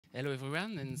Hello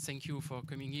everyone, and thank you for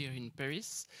coming here in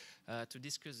Paris to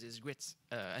discuss this great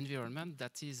environment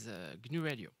that is GNU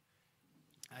Radio.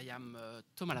 I am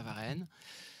Thomas Lavarenne,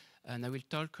 and I will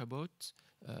talk about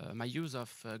my use of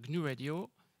GNU Radio,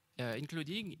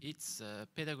 including its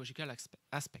pedagogical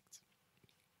aspect.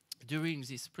 During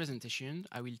this presentation,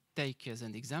 I will take as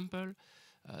an example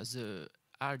the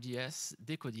RDS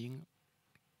decoding,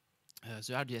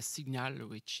 the RDS signal,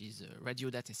 which is a radio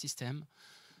data system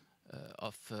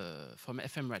from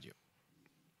FM radio.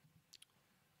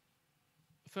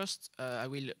 First, I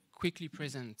will quickly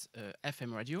present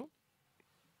FM radio,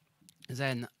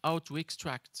 then how to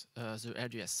extract the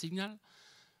RDS signal,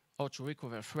 how to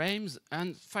recover frames,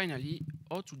 and finally,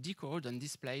 how to decode and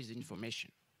display the information.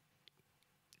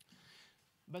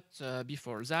 But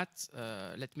before that,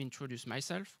 let me introduce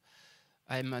myself.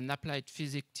 I'm an applied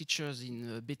physics teacher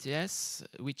in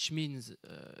BTS, which means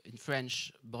in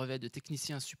French, brevet de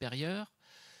technicien supérieur.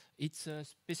 It's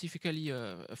specifically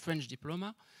a French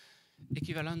diploma,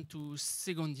 equivalent to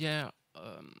second year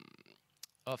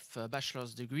of a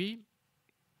bachelor's degree.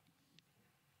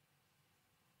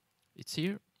 It's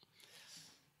here.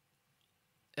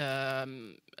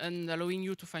 And allowing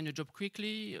you to find a job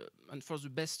quickly, and for the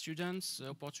best students,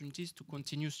 opportunities to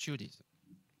continue studies.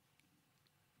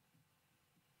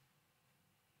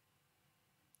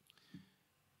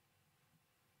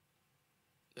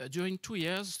 During 2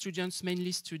 years, students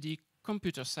mainly study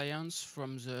computer science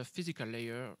from the physical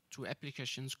layer to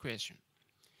applications creation.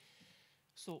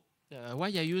 So, why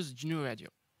I use GNU Radio?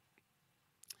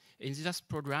 In this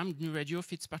program, GNU Radio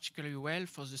fits particularly well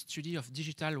for the study of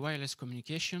digital wireless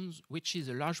communications, which is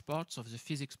a large part of the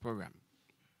physics program.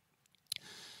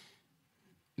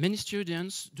 Many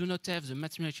students do not have the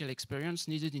mathematical experience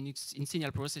needed in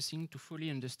signal processing to fully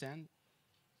understand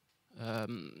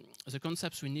the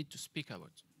concepts we need to speak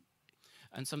about,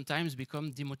 and sometimes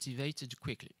become demotivated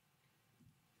quickly.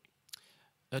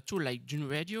 A tool like GNU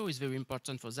Radio is very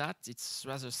important for that. It's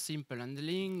rather simple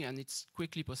handling, and it's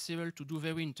quickly possible to do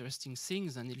very interesting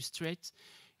things and illustrate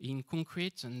in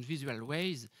concrete and visual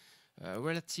ways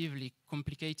relatively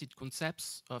complicated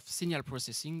concepts of signal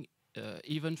processing,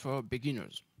 even for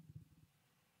beginners.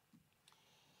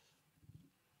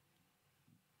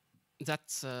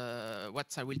 That's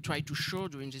what I will try to show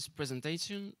during this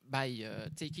presentation by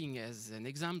taking as an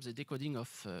example the decoding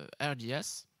of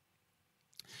RDS,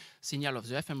 signal of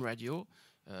the FM radio.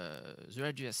 The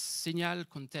RDS signal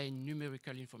contains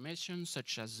numerical information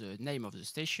such as the name of the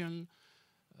station,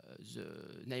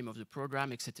 the name of the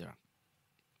program, etc.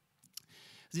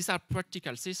 These are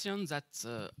practical sessions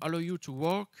that allow you to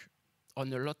work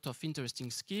on a lot of interesting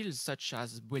skills, such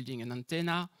as building an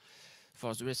antenna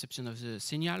for the reception of the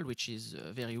signal, which is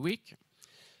very weak,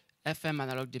 FM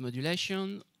analog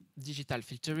demodulation, digital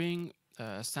filtering,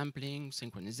 sampling,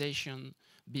 synchronization,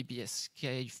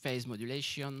 BBSK phase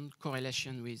modulation,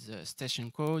 correlation with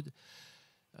station code,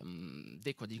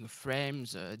 decoding of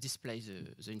frames, display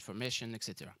the information,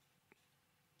 etc.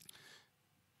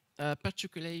 A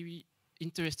particularly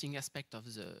interesting aspect of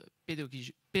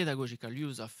the pedagogical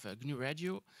use of GNU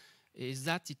Radio is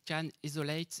that it can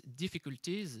isolate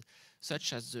difficulties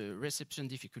such as the reception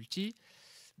difficulty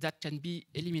that can be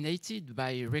eliminated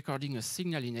by recording a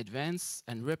signal in advance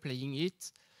and replaying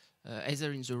it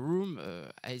either in the room,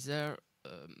 either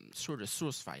through the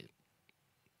source file.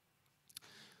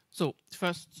 So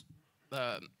first,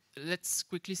 let's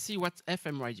quickly see what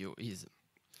FM radio is.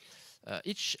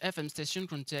 Each FM station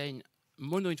contains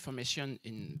mono information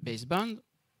in baseband,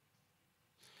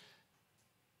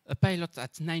 a pilot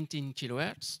at 19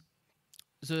 kilohertz,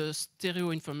 the stereo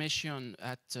information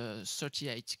at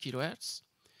 38 kilohertz,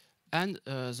 and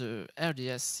the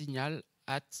RDS signal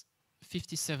at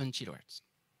 57 kilohertz.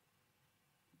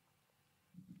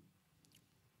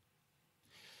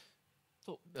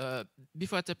 So,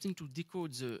 before attempting to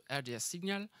decode the RDS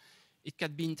signal, it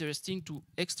can be interesting to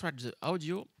extract the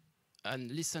audio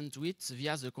and listen to it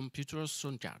via the computer's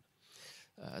sound card.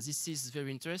 This is very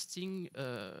interesting,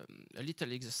 a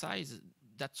little exercise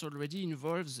that already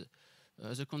involves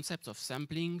the concept of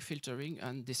sampling, filtering,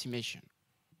 and decimation.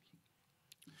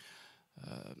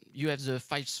 You have the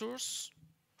file source,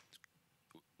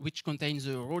 which contains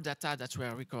the raw data that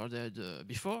were recorded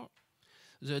before.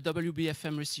 The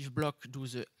WBFM receive block do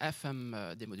the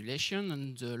FM demodulation,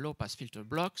 and the low-pass filter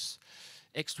blocks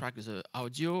extract the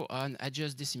audio and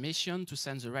adjust decimation to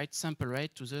send the right sample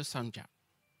rate to the sound card.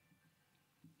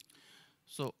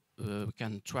 So we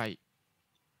can try.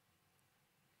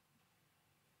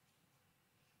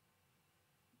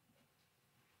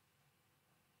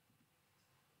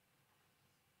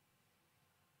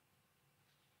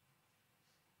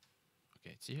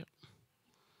 Okay, it's here.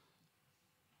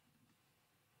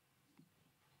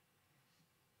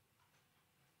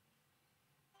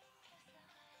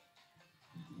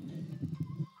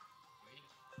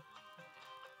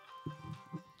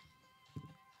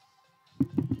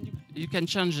 you can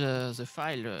change the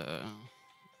file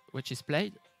which is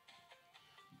played.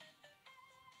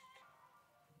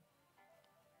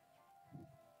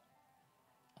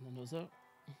 And another.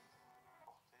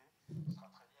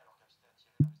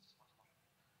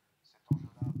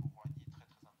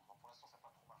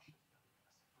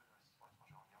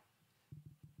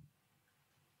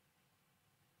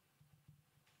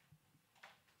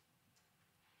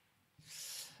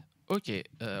 Okay,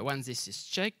 once this is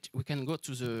checked, we can go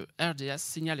to the RDS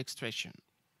signal extraction.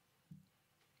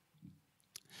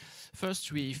 First,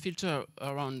 we filter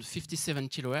around 57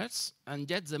 kilohertz and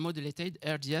get the modulated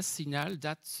RDS signal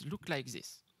that look like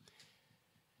this.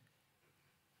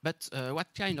 But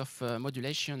what kind of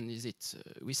modulation is it?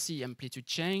 We see amplitude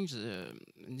change.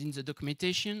 And in the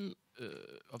documentation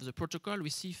of the protocol, we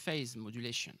see phase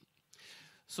modulation.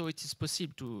 So it is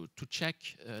possible to check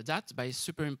that by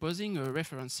superimposing a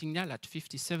reference signal at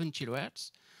 57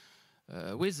 kilohertz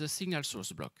with the signal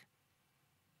source block.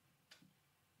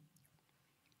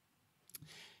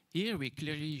 Here we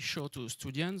clearly show to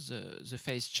students the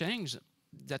phase change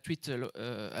that will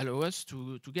allow us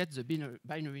to get the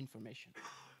binary information.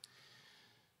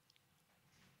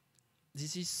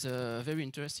 This is a very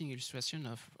interesting illustration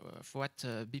of what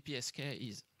BPSK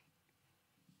is.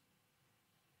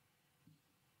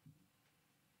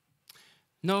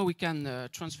 Now we can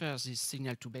transfer this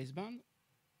signal to baseband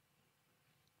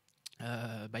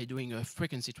by doing a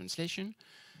frequency translation.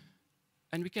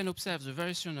 And we can observe the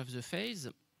variation of the phase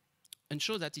and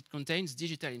show that it contains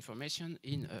digital information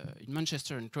in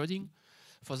Manchester encoding.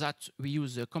 For that, we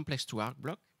use a complex 2-arc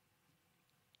block.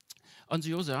 On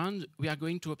the other hand, we are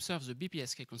going to observe the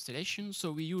BPSK constellation,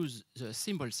 so we use the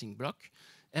symbol sync block.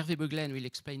 Hervé Beuglen will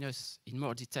explain us in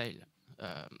more detail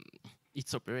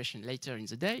its operation later in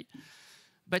the day.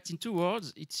 But in 2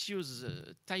 words, it uses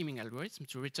a timing algorithm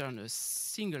to return a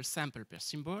single sample per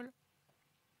symbol.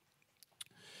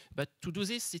 But to do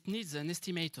this, it needs an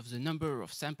estimate of the number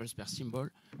of samples per symbol,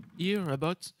 here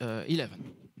about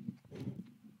 11.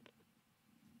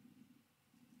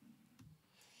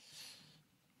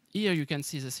 Here you can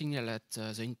see the signal at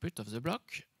the input of the block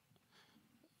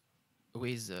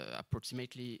with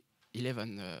approximately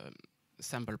 11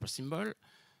 samples per symbol.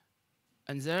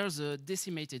 And there's a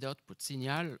decimated output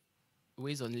signal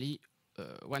with only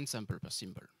 1 sample per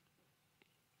symbol.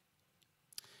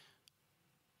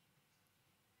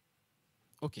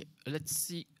 Okay, let's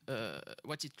see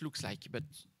what it looks like, but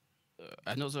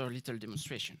another little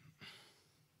demonstration.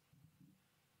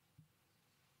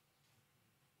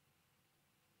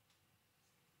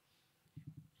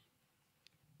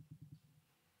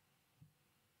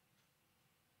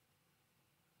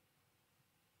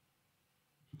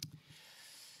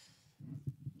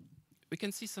 We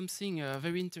can see something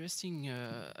very interesting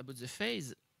about the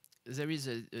phase. There is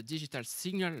a digital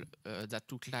signal that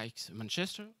looks like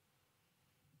Manchester.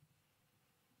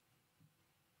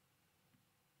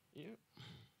 Here.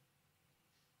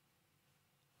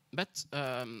 But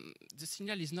the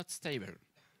signal is not stable.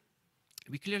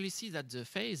 We clearly see that the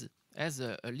phase has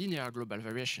a linear global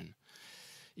variation.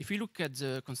 If we look at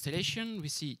the constellation, we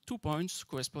see 2 points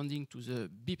corresponding to the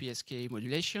BPSK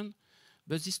modulation,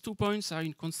 but these 2 points are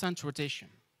in constant rotation.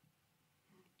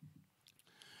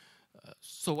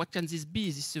 So what can this be?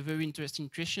 This is a very interesting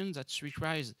question that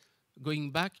requires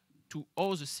going back to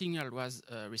how the signal was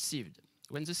received.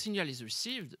 When the signal is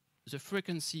received, the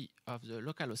frequency of the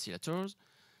local oscillators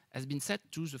has been set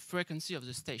to the frequency of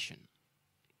the station,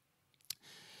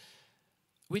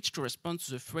 which corresponds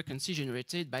to the frequency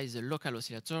generated by the local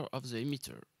oscillator of the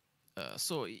emitter.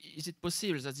 So is it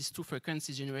possible that these 2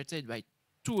 frequencies generated by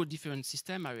 2 different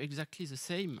systems are exactly the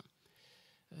same?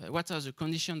 What are the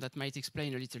conditions that might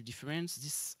explain a little difference?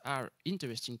 These are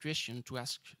interesting questions to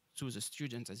ask to the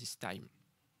student at this time.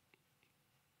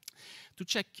 To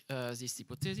check this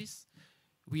hypothesis,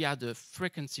 we add a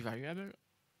frequency variable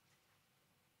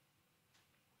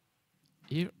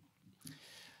here.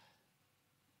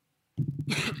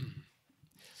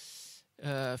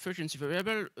 Frequency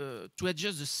variable to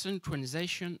adjust the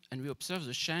synchronization, and we observe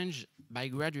the change by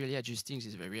gradually adjusting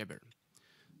this variable.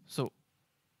 So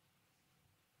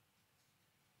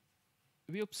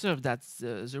we observe that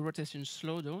the rotation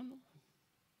slows down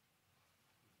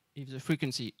if the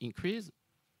frequency increases.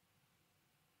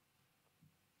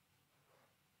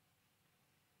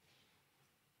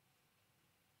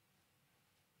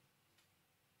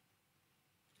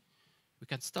 We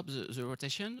can stop the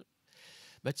rotation,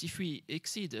 but if we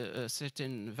exceed a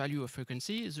certain value of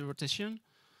frequency, the rotation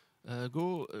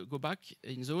go back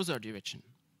in the other direction.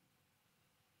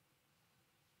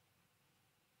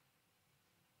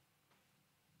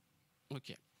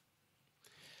 Okay.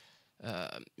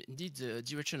 Indeed, the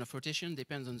direction of rotation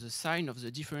depends on the sign of the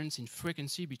difference in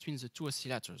frequency between the two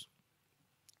oscillators.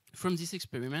 From this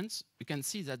experiment, you can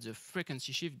see that the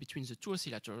frequency shift between the two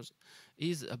oscillators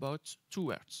is about 2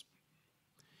 Hz.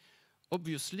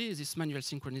 Obviously, this manual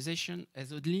synchronization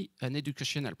has only an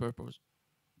educational purpose.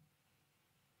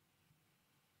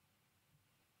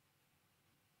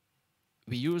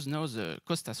 We use now the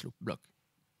Costas loop block.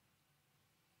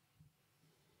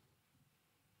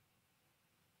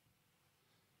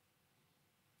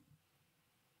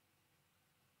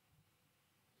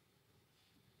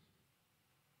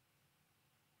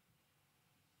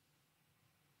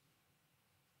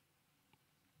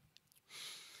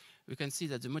 We can see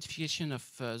that the modification of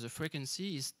the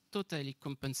frequency is totally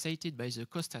compensated by the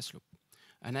Costas loop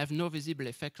and have no visible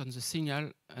effect on the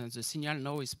signal, and the signal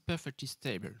now is perfectly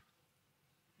stable.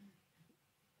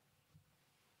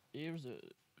 Here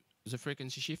the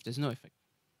frequency shift has no effect.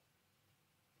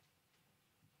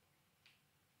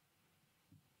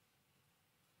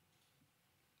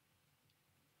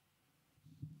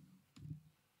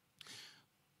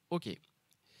 Okay.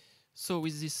 So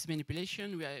with this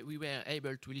manipulation, we were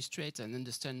able to illustrate and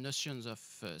understand notions of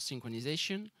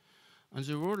synchronization and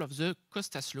the role of the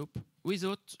Costas loop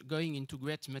without going into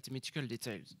great mathematical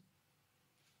details.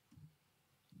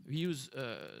 We use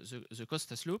the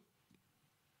Costas loop.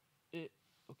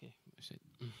 Okay.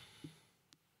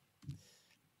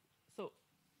 So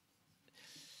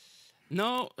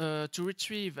now to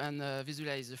retrieve and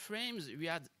visualize the frames, we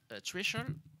add a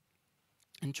threshold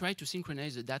and try to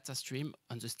synchronize the data stream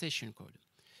on the station code.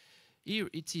 Here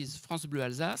it is France Bleu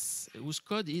Alsace, whose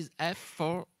code is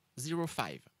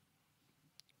F405,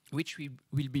 which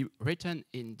will be written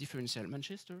in differential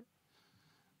Manchester.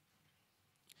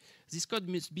 This code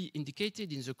must be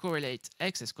indicated in the correlate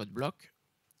access code block,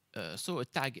 so a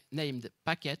tag named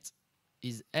packet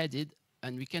is added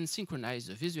and we can synchronize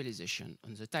the visualization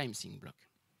on the time sync block.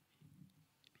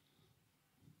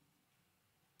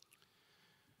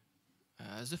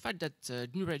 The fact that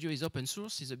GNU Radio is open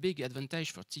source is a big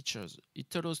advantage for teachers.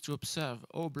 It allows to observe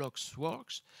how blocks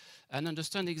works and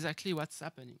understand exactly what's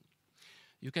happening.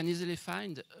 You can easily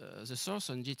find the source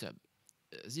on GitHub.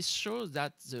 This shows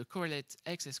that the correlate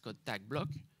access code tag block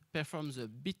performs a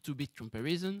bit-to-bit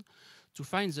comparison to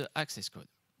find the access code.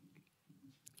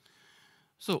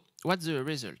 So, what's the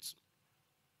result?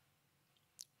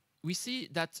 We see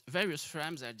that various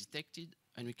frames are detected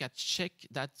and we can check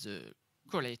that the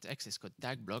correlate access code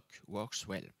tag block works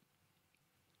well.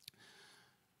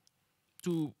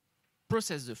 To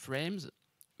process the frames,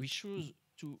 we choose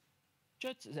to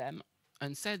cut them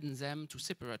and send them to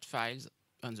separate files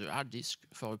on the hard disk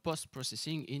for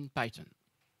post-processing in Python.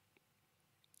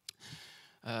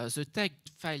 The tag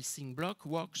file sync block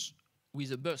works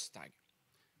with a burst tag.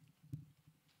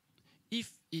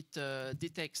 If it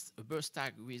detects a burst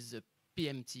tag with the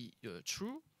PMT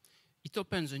true, it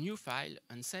opens a new file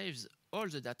and saves all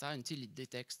the data until it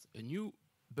detects a new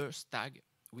burst tag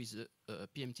with the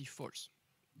PMT false.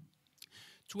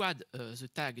 To add the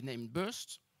tag named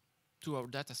burst to our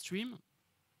data stream,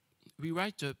 we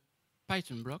write a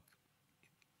Python block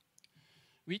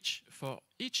which, for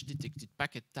each detected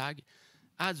packet tag,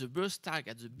 adds a burst tag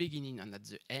at the beginning and at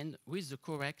the end with the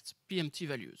correct PMT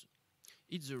values.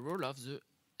 It's the role of the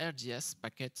RDS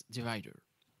packet divider.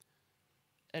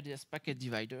 RDS packet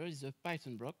divider is a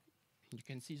Python block. You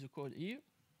can see the code here.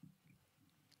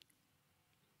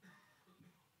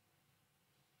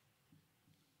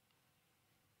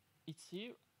 It's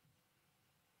here.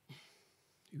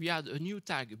 We add a new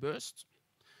tag burst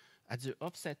at the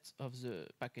offset of the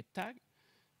packet tag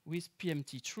with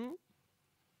PMT true.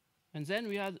 And then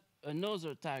we add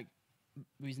another tag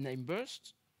with name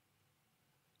burst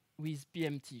with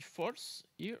PMT false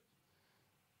here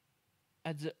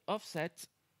at the offset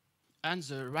and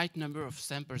the right number of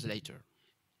samples later.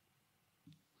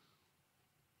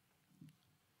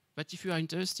 But if you are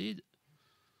interested,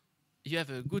 you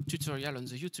have a good tutorial on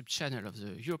the YouTube channel of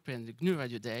the European GNU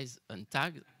Radio Days on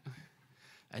tags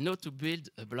and how to build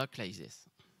a block like this.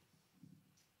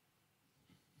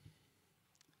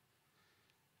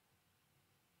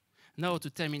 Now, to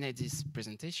terminate this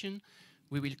presentation,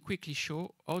 we will quickly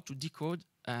show how to decode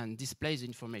and display the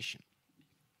information.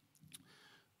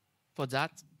 For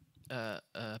that,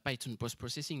 Python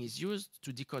post-processing is used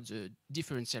to decode the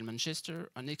differential Manchester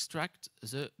and extract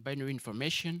the binary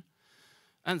information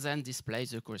and then display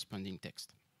the corresponding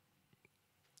text.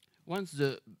 Once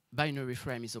the binary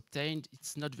frame is obtained,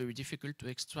 it's not very difficult to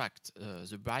extract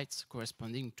the bytes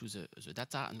corresponding to the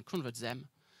data and convert them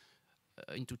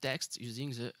into text using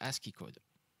the ASCII code.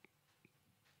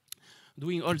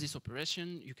 doing all this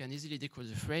operation, you can easily decode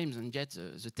the frames and get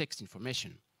the text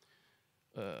information.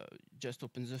 Just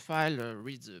open the file,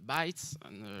 read the bytes,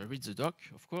 and read the doc,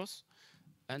 of course,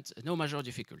 and no major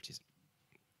difficulties.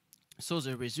 So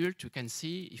the result, you can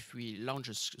see if we launch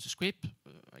the script.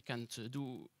 I can't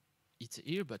do it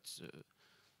here, but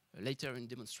later in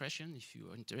demonstration, if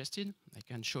you are interested, I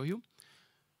can show you.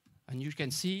 And you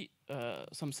can see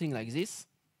something like this.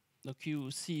 Look,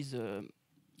 you see the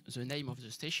name of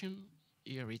the station.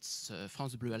 Here it's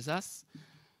France Bleu Alsace.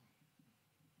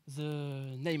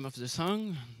 The name of the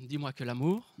song, Dis-moi que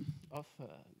l'amour, of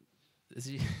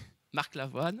the Marc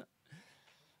Lavoine.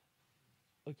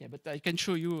 Okay, but I can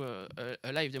show you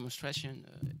a live demonstration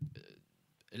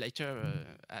later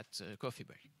at coffee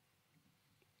break.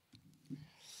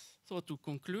 So to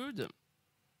conclude,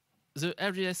 the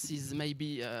RDS is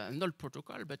maybe an old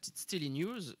protocol, but it's still in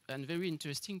use and very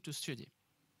interesting to study.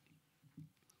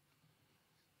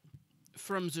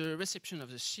 From the reception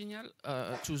of the signal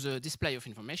to the display of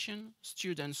information,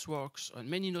 students work on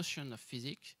many notions of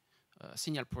physics,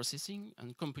 signal processing,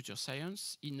 and computer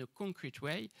science in a concrete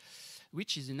way,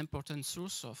 which is an important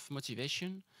source of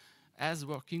motivation as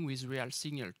working with real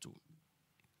signal too.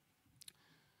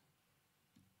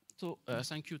 So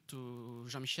thank you to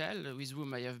Jean-Michel, with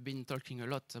whom I have been talking a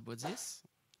lot about this.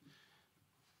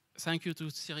 Thank you to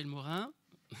Cyril Morin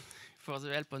for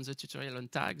the help on the tutorial on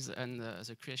tags and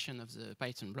the creation of the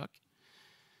Python block.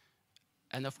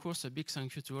 And of course, a big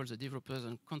thank you to all the developers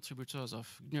and contributors of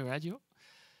GNU Radio.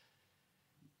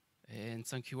 And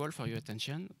thank you all for your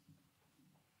attention.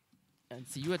 And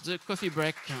see you at the coffee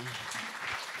break.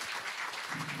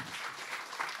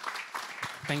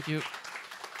 Thank you.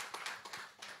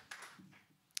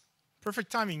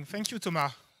 Perfect timing. Thank you,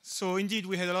 Thomas. So indeed,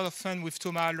 we had a lot of fun with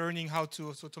Thomas learning how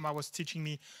to, so Thomas was teaching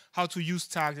me how to use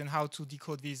tags and how to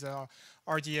decode these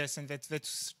RDS, and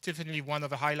that's definitely one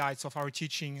of the highlights of our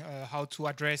teaching, how to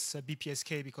address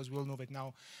BPSK, because we all know that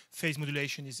now phase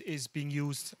modulation is being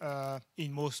used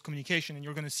in most communication, and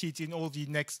you're going to see it in all the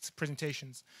next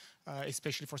presentations,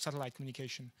 especially for satellite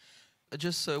communication.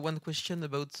 Just one question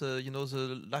about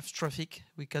the live traffic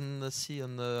we can see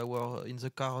on in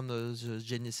the car on the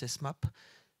GNSS map.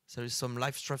 There is some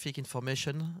live traffic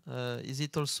information. Is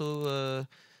it also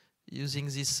using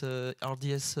this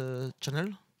RDS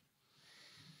channel?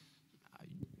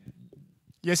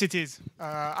 Yes, it is.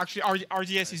 Actually,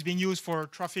 RDS is being used for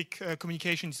traffic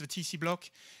communication. It's the TC block.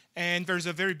 And there's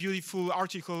a very beautiful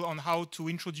article on how to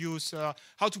introduce,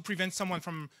 how to prevent someone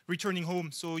from returning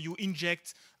home. So you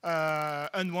inject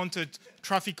unwanted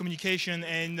traffic communication,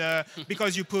 and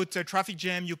because you put traffic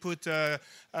jam, you put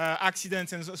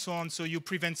accidents and so on, so you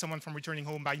prevent someone from returning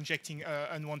home by injecting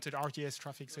unwanted RDS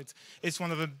traffic. So it's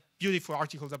one of the beautiful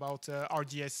articles about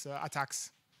RDS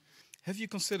attacks. Have you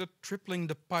considered tripling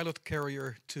the pilot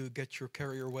carrier to get your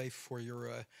carrier wave for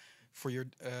your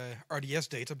RDS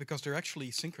data, because they're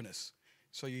actually synchronous,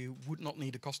 so you would not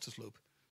need a Costas loop?